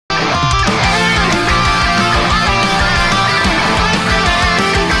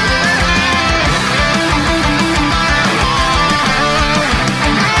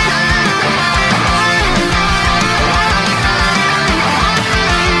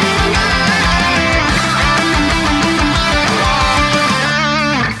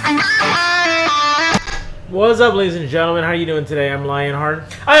What's up, ladies and gentlemen? How are you doing today? I'm Lionheart.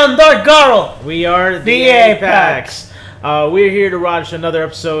 I am Dark Garo. We are the Apex. We're here to watch another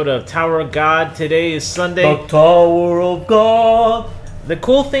episode of Tower of God. Today is Sunday. The Tower of God. The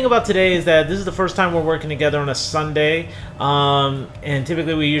cool thing about today is that this is the first time we're working together on a Sunday, and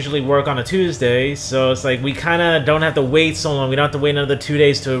typically we usually work on a Tuesday, so it's like we kind of don't have to wait so long. We don't have to wait another 2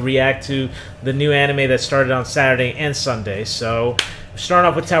 days to react to the new anime that started on Saturday and Sunday. So we're starting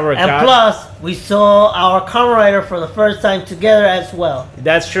off with Tower of God. And plus, we saw our Kamen Rider for the first time together as well.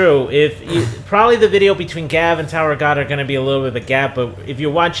 That's true. Probably the video between Gav and Tower of God are going to be a little bit of a gap, but if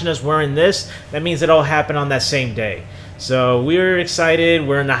you're watching us wearing this, that means it all happened on that same day. So we're excited.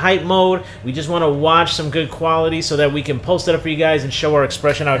 We're in the hype mode. We just want to watch some good quality so that we can post it up for you guys and show our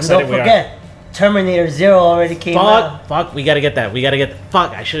expression how excited we are. Don't forget, Terminator Zero already came out. Fuck, we gotta get that.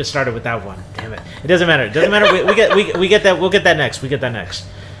 Fuck, I should have started with that one. Damn it. It doesn't matter. It doesn't matter. We get that. We'll get that next. We get that next.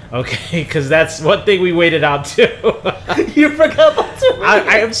 Okay, because that's one thing we waited on too. You forgot about Terminator.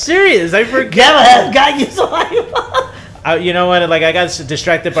 I am serious. I forgot. Gamma has got you so hyped. You know what? Like I got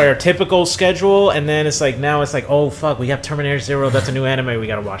distracted by our typical schedule, and then it's like now it's like, oh fuck, we have Terminator Zero. That's a new anime we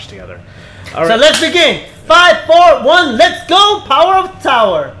gotta watch together. All right. So let's begin. 5, 4, 1. Let's go. Power of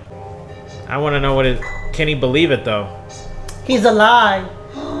Tower. I want to know what it. Can he believe it though? He's alive.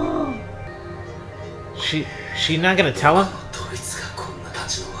 She not gonna tell him.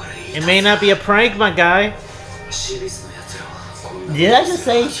 It may not be a prank, my guy. Did I just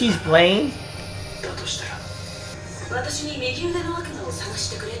say she's playing?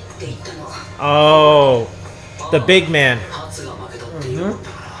 Oh, the big man.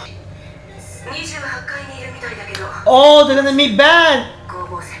 Oh, they're gonna meet Ban.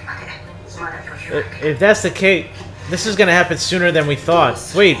 If that's the case, this is gonna happen sooner than we thought.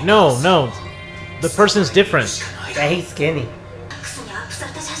 Wait, no. The person's different. Yeah, he's skinny.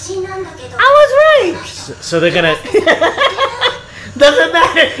 I was right! So they're gonna... Doesn't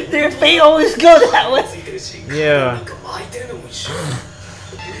matter, their fate always go that way. Yeah.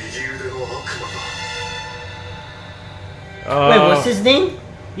 Wait, what's his name?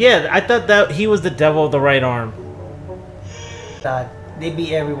 Yeah, I thought that he was the devil of the right arm. God, they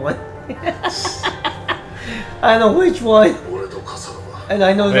beat everyone. I know which one. And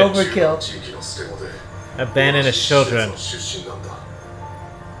I know it's overkill. Abandon his children.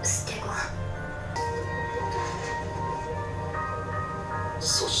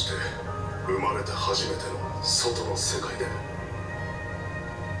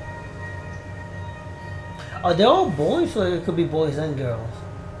 Are they all boys, or it could be boys and girls?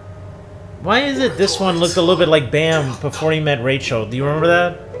 Why is it this one looked a little bit like Bam before he met Rachel? Do you remember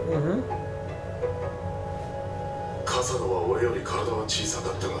that? Mm-hmm.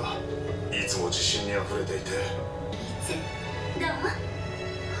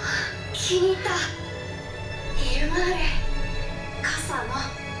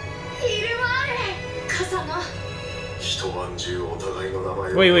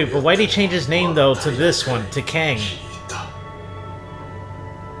 Wait, but why did he change his name though to this one, to Kang?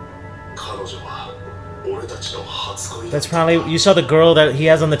 That's probably, you saw the girl that he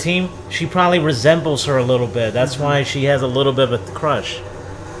has on the team? She probably resembles her a little bit. That's why she has a little bit of a crush.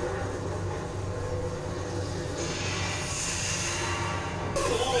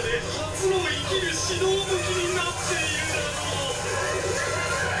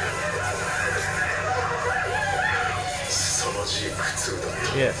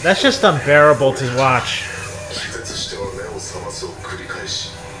 Yeah, that's just unbearable to watch.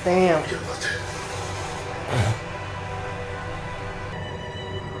 Damn.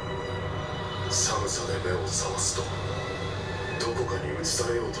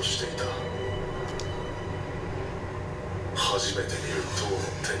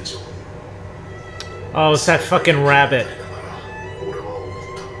 Oh, it's that fucking rabbit.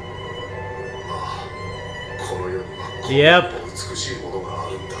 Yep.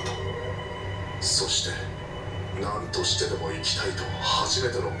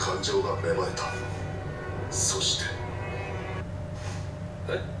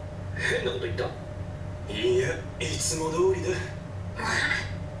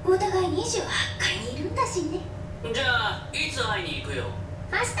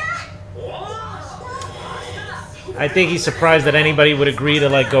 I think he's surprised that anybody would agree to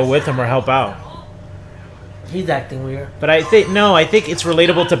like go with him or help out. He's acting weird. But I think it's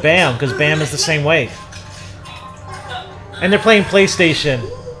relatable to Bam, because Bam is the same way. And they're playing PlayStation.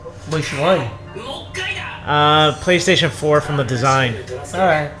 Which one? PlayStation 4 from the design.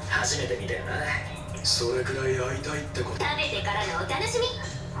 Alright.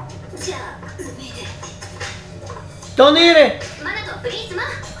 Don't eat it!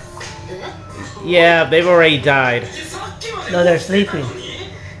 Yeah, they've already died. No, they're sleeping.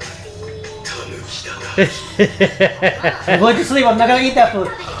 I'm going to sleep. I'm not gonna eat that food.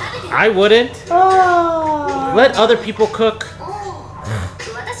 I wouldn't. Oh. Let other people cook.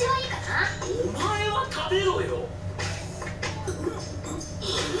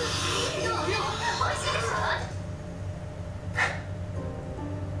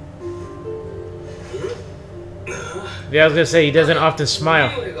 Yeah, I was gonna say he doesn't often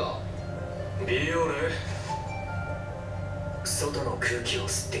smile.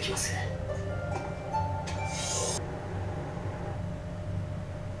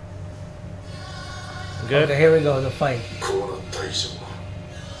 Good. Okay, here we go, the fight.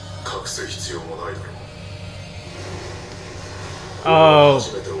 Oh,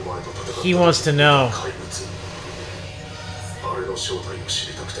 he wants to know.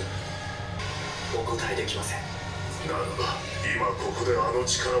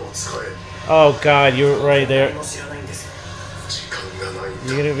 Oh God, you're right there.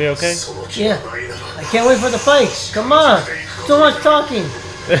 You gonna be okay? Yeah. I can't wait for the fight. Come on. Too much talking.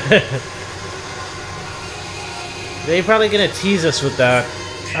 They're probably gonna tease us with that.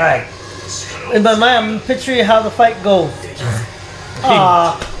 Alright. In my mind, I'm picturing how the fight goes.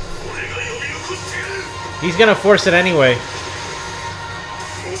 Aww. He's gonna force it anyway.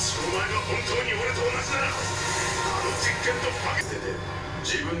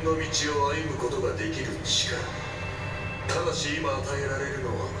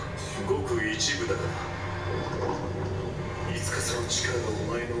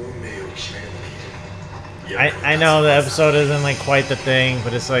 I know the episode isn't like quite the thing,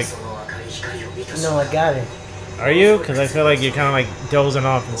 but it's like... No, I got it. Are you? Because I feel like you're kind of like dozing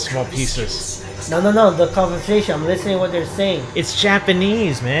off in small pieces. No, the conversation. I'm listening to what they're saying. It's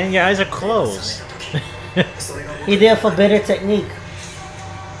Japanese, man. Your eyes are closed. He did a forbidden technique.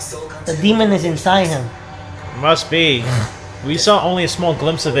 The demon is inside him. Must be. We saw only a small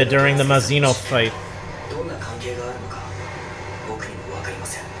glimpse of it during the Mazino fight.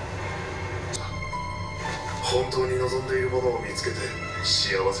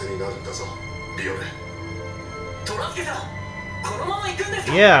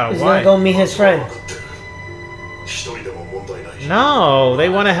 Yeah, He's why? gonna go meet his friend. No, they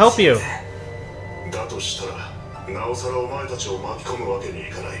want to help you.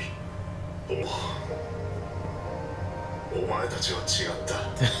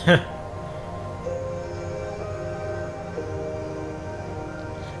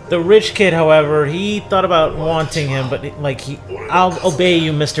 The rich kid, however, he thought about wanting him, but like I'll obey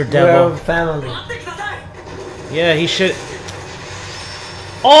you, Mr. Devil. We're family. Yeah, he should.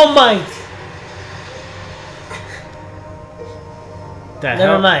 All Might.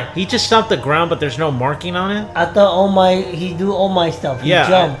 Never mind. He just stomped the ground, but there's no marking on it. I thought All Might, he do All Might stuff. He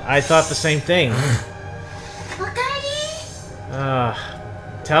jump. I thought the same thing.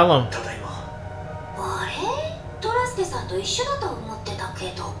 Tell him.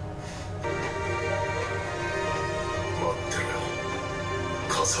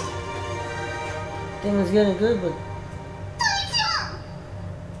 Thing was getting good, but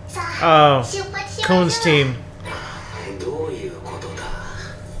oh, Coon's team.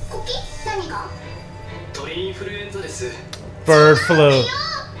 Bird flu.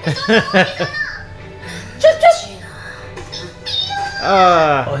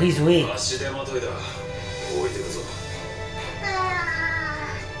 oh, he's weak.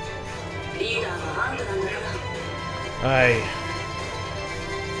 Aye.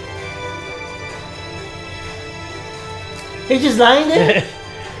 He's just lying there?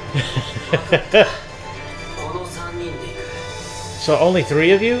 So only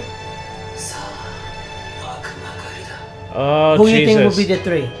 3 of you? Oh, who Jesus. do you think will be the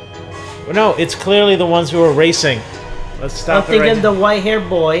 3? No, it's clearly the ones who are racing. Let's stop. I'm thinking the white hair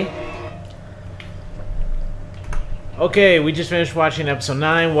boy. Okay, we just finished watching episode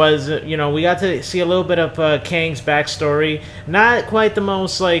 9. We got to see a little bit of Kang's backstory. Not quite the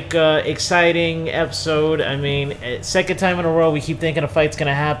most exciting episode. I mean, second time in a row we keep thinking a fight's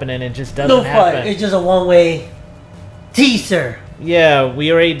gonna happen and it just doesn't happen. Fight. It's just a one-way teaser. Yeah,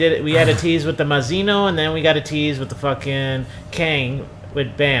 we already did it. We had a tease with the Mazino, and then we got a tease with the fucking Kang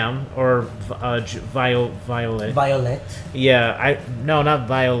with Bam or Violet. Violet. Yeah, no, not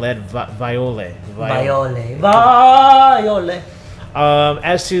Violet. Violet.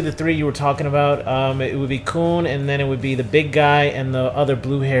 As to the 3 you were talking about, it would be Coon, and then it would be the big guy and the other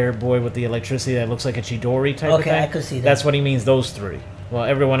blue-haired boy with the electricity that looks like a Chidori type of thing. Okay, I could see that. That's what he means. Those 3. Well,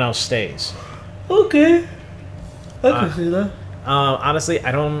 everyone else stays. Okay, I can see that. Honestly,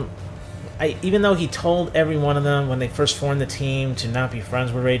 I even though he told every one of them when they first formed the team to not be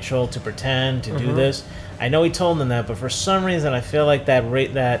friends with Rachel, to pretend to do this, I know he told them that, but for some reason I feel like that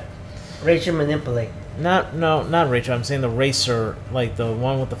Rachel manipulate. Not Rachel. I'm saying the racer, like the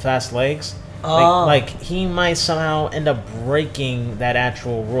one with the fast legs. Oh. Like he might somehow end up breaking that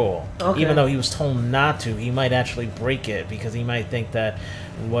actual rule. Okay. Even though he was told not to, he might actually break it because he might think that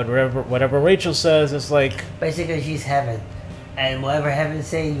whatever Rachel says is like... Basically, she's heaven. And whatever heaven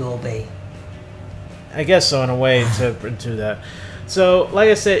say, you obey. I guess so, in a way, to that. So, like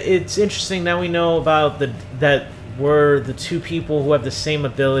I said, it's interesting now we know about that we're the two people who have the same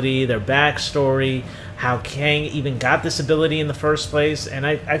ability, their backstory, how Kang even got this ability in the first place, and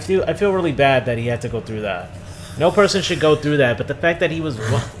I feel really bad that he had to go through that. No person should go through that, but the fact that he was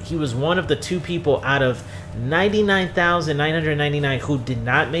one of the two people out of 99,999 who did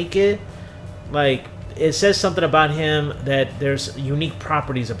not make it, like, it says something about him that there's unique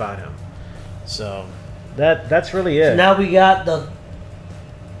properties about him. So that's really it. So now we got the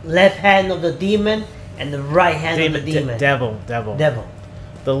left hand of the demon and the right hand of the demon. Devil.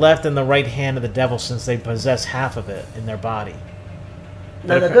 The left and the right hand of the devil, since they possess half of it in their body.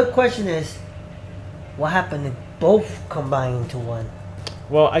 Now the good question is, what happened if both combine into one?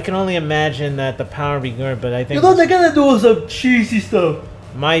 Well, I can only imagine that the power would be good, but I think... You know they're gonna do some cheesy stuff.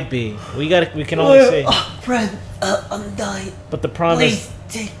 Might be. We can only say... Oh, friend, I'm dying. But the problem is...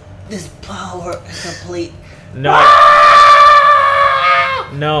 Please take this power and complete... No.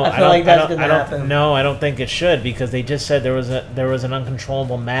 No, I feel like that's gonna happen. No, I don't think it should, because they just said there was an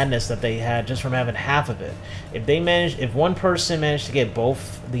uncontrollable madness that they had just from having half of it. If one person managed to get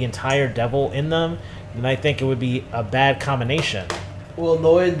both the entire devil in them, then I think it would be a bad combination. Well,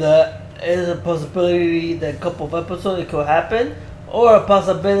 knowing that there's a possibility that a couple of episodes it could happen, or a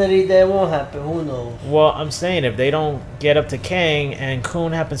possibility that it won't happen. Who knows? Well, I'm saying if they don't get up to Kang and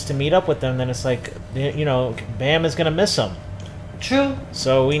Kun happens to meet up with them, then it's like, you know, Bam is gonna miss him. True.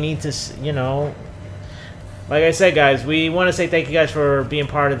 So we need to, you know, like I said, guys, we want to say thank you guys for being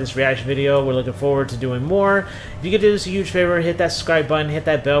part of this reaction video. We're looking forward to doing more. If you could do us a huge favor, hit that subscribe button, hit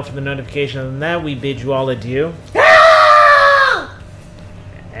that bell for the notification. Other than that, we bid you all adieu.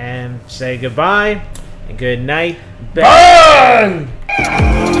 And say goodbye and good night. Burn!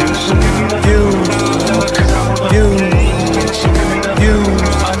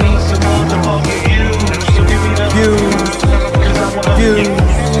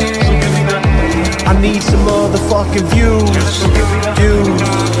 I need some motherfucking views.